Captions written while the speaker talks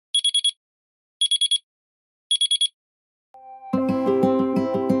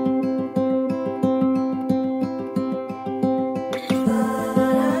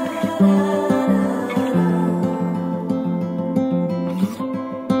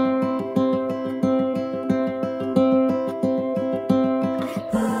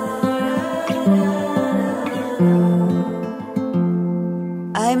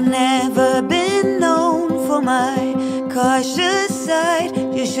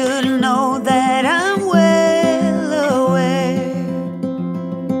should know that I'm well aware.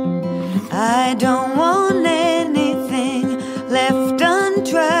 I don't want anything left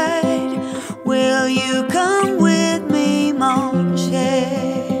untried. Will you come with me, mon cher?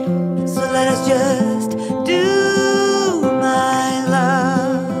 So let us just do my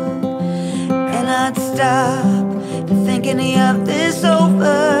love and not stop thinking of this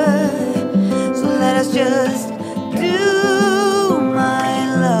over. So let us just do my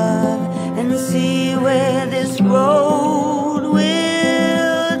love and see where this road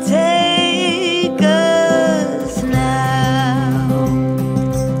will take us now.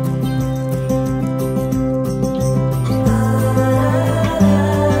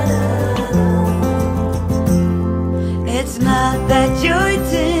 It's not that you're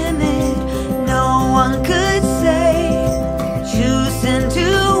timid, no one could say, choosing to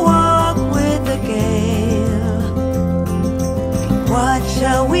walk with the gale. What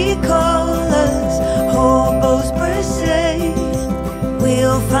shall we call us? Hobos per se.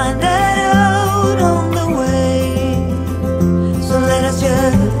 We'll find that out on the way. So let us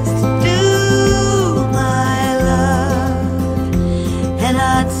just do my love and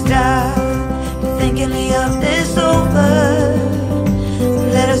not stop thinking of this over.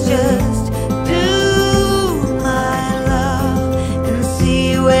 Let us just do my love and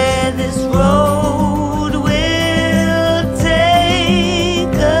see where this road will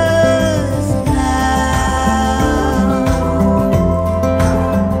take us now.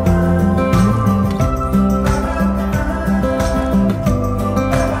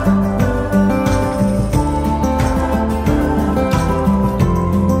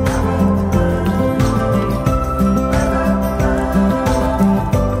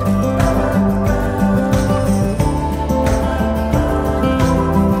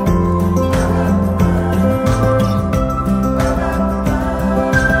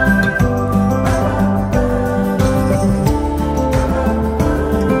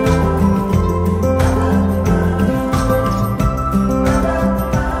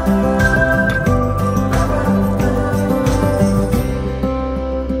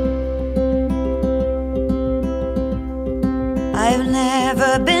 I've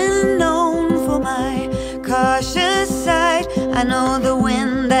never been known for my cautious side. I know the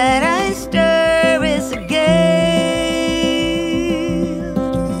wind that I stir is a gale.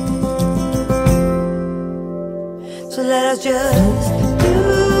 So let us just do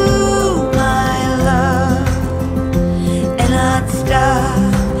my love and not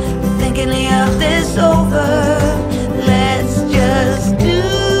stop thinking of this over. Let's just do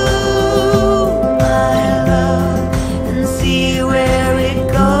my love and see where it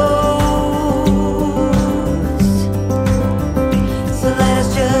goes. So let us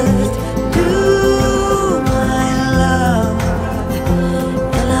just do my love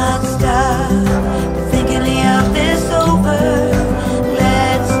and not stop thinking of this over.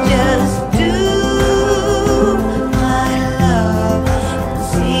 Let's just do my love and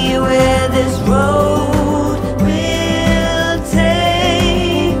see where this road will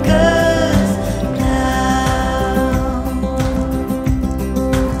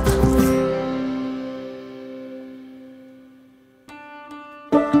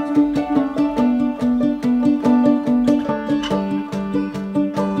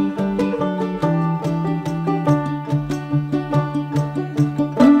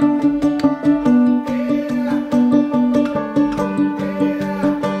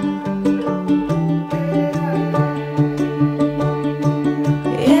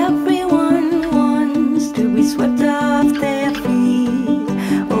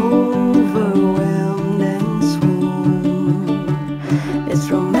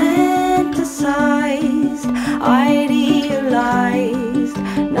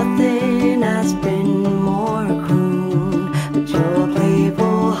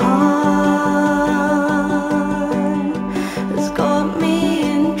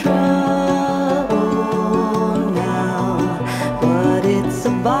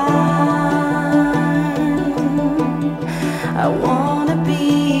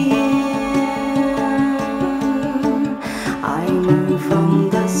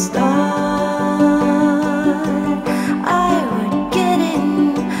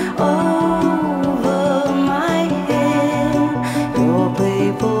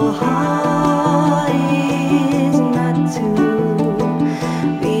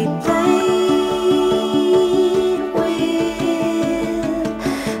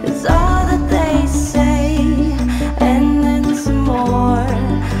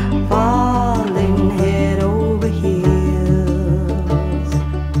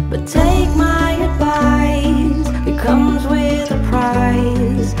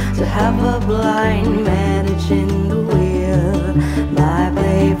to have a blind managing the wheel. My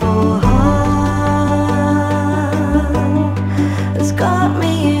playful heart has got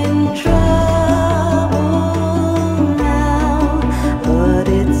me in trouble now, but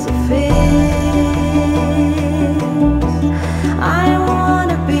it's a phase I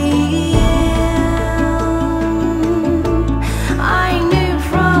wanna be in. I knew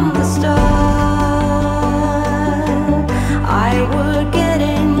from the start I would get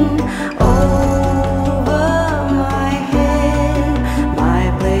in over my head. My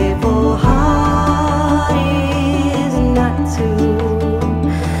playful heart is not to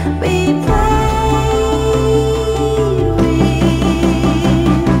be played with.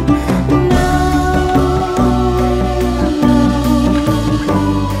 No,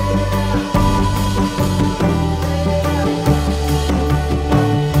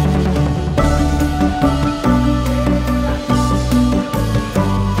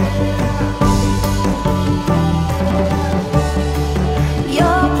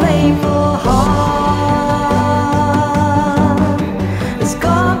 your playful heart has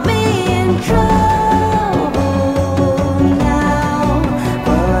got me in trouble now,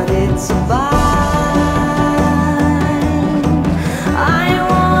 but it's a bind I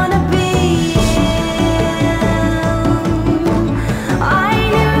wanna be in. I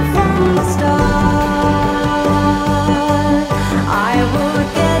knew from the start I would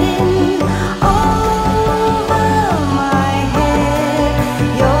get in over my head.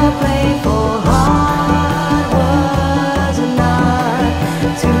 Your playful heart was not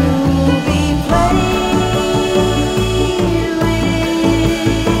to be played with.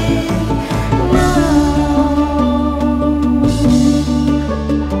 No.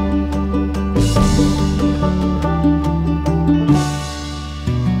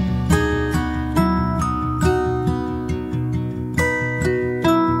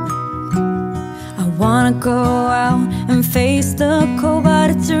 I wanna go out and face the cold, but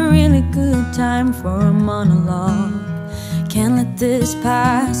it's a really good time for a monologue. Can't let this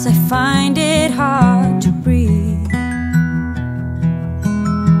pass, I find it hard to breathe.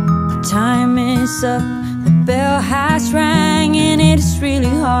 The time is up, the bell has rang, and it is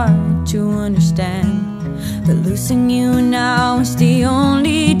really hard to understand that losing you now is the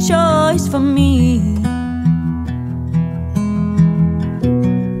only choice for me.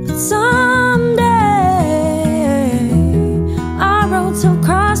 Someday our roads have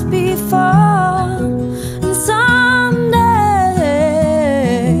crossed before, and someday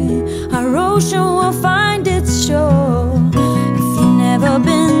our ocean will find its shore. If you've never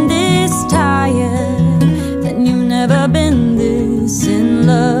been this tired, then you've never been this in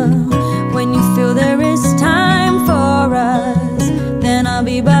love. When you feel there is time for us, then I'll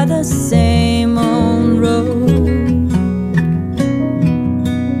be by the same old road.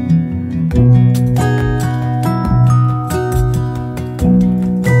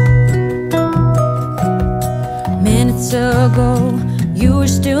 Minutes ago, you were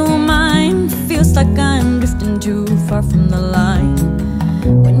still mine. Feels like I'm drifting too far from the line.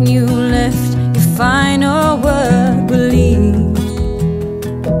 When you left, your final word will leave.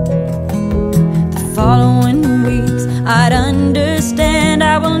 The following weeks, I'd understand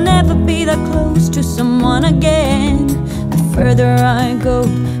I will never be that close to someone again. The further I go,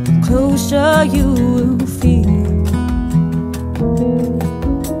 the closer you will feel.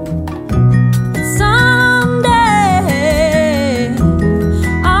 Someday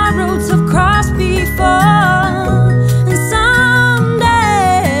our roads have crossed before, and someday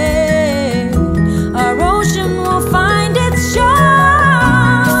our ocean will find its shore.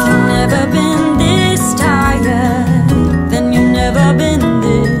 If you've never been this tired, then you've never been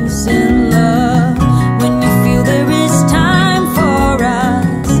this in love. When you feel there is time for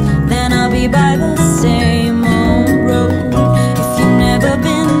us, then I'll be by the same old road. If you've never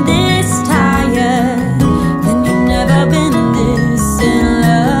been this tired, then you've never been this in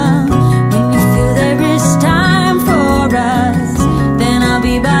love. When you feel there is time for us, then I'll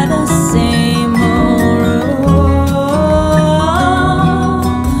be by the